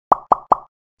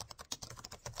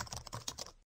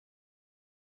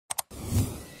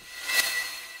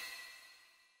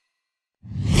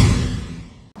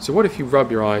So what if you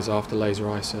rub your eyes after laser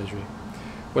eye surgery?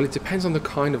 Well, it depends on the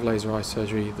kind of laser eye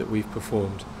surgery that we've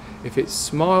performed. If it's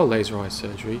SMILE laser eye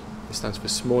surgery, it stands for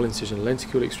small incision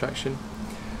lenticular extraction,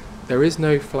 there is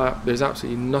no flap, there's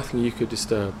absolutely nothing you could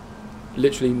disturb.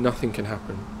 Literally nothing can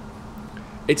happen.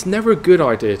 It's never a good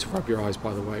idea to rub your eyes,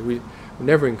 by the way. We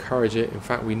never encourage it. In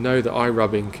fact, we know that eye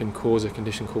rubbing can cause a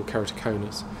condition called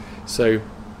keratoconus. So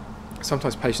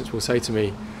sometimes patients will say to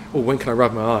me, "Oh, when can I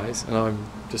rub my eyes?" And I'm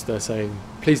just there saying,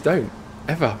 "Please don't,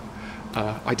 ever,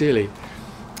 ideally."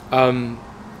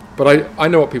 But I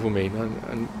know what people mean,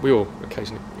 and we all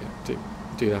occasionally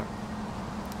do that.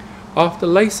 After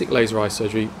LASIK laser eye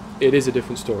surgery, it is a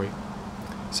different story.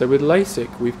 So with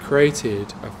LASIK, we've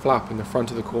created a flap in the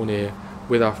front of the cornea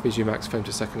with our Physiomax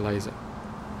femtosecond laser.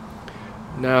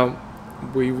 Now,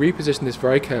 we reposition this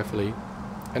very carefully,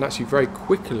 and actually very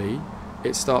quickly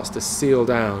it starts to seal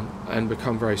down and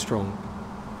become very strong.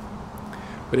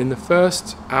 But in the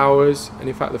first hours, and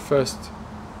in fact the first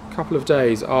couple of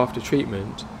days after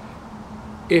treatment,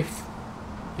 if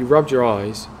you rubbed your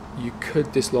eyes, you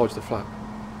could dislodge the flap.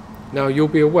 Now, you'll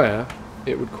be aware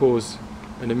it would cause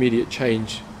an immediate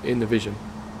change in the vision.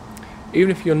 Even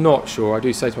if you're not sure, I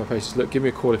do say to my patients, look, give me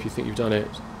a call if you think you've done it.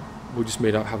 We'll just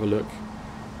meet up, have a look.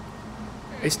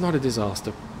 It's not a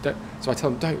disaster. So I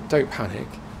tell them, don't panic.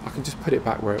 I can just put it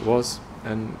back where it was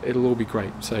and it'll all be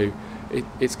great. So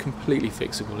it's completely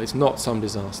fixable. It's not some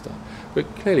disaster.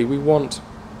 But clearly we want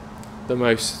the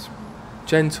most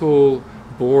gentle,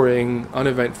 boring,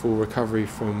 uneventful recovery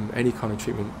from any kind of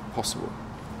treatment possible.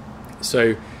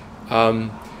 So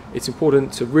it's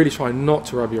important to really try not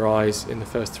to rub your eyes in the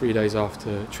first 3 days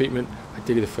after treatment,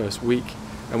 ideally the first week.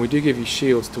 And we do give you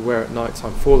shields to wear at night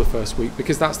time for the first week,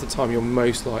 because that's the time you're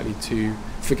most likely to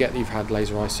forget that you've had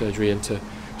laser eye surgery and to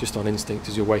just on instinct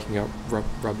as you're waking up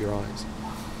rub your eyes.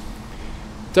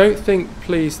 Don't think,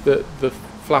 please, that the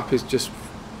flap is just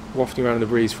wafting around in the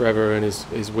breeze forever and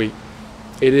is weak.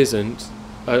 It isn't.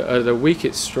 At a week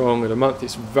it's strong, at a month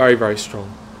it's very, very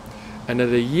strong. And at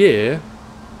a year,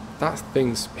 that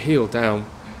thing's healed down.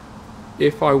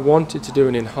 If I wanted to do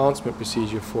an enhancement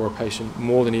procedure for a patient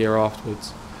more than a year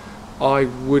afterwards, I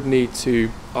would need to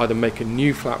either make a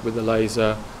new flap with the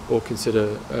laser or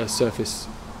consider a surface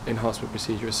enhancement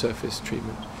procedure, a surface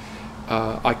treatment.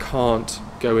 I can't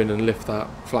go in and lift that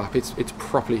flap. It's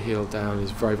properly healed down,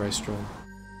 it's very, very strong.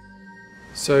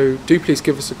 So do please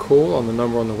give us a call on the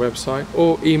number on the website,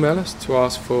 or email us to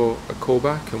ask for a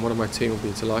callback, and one of my team will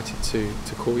be delighted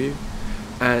to call you.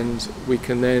 And we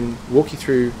can then walk you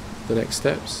through the next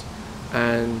steps,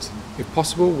 and if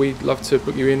possible we'd love to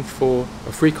book you in for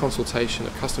a free consultation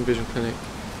at Custom Vision Clinic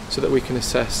so that we can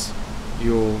assess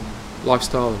your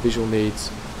lifestyle and visual needs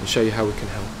and show you how we can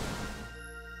help.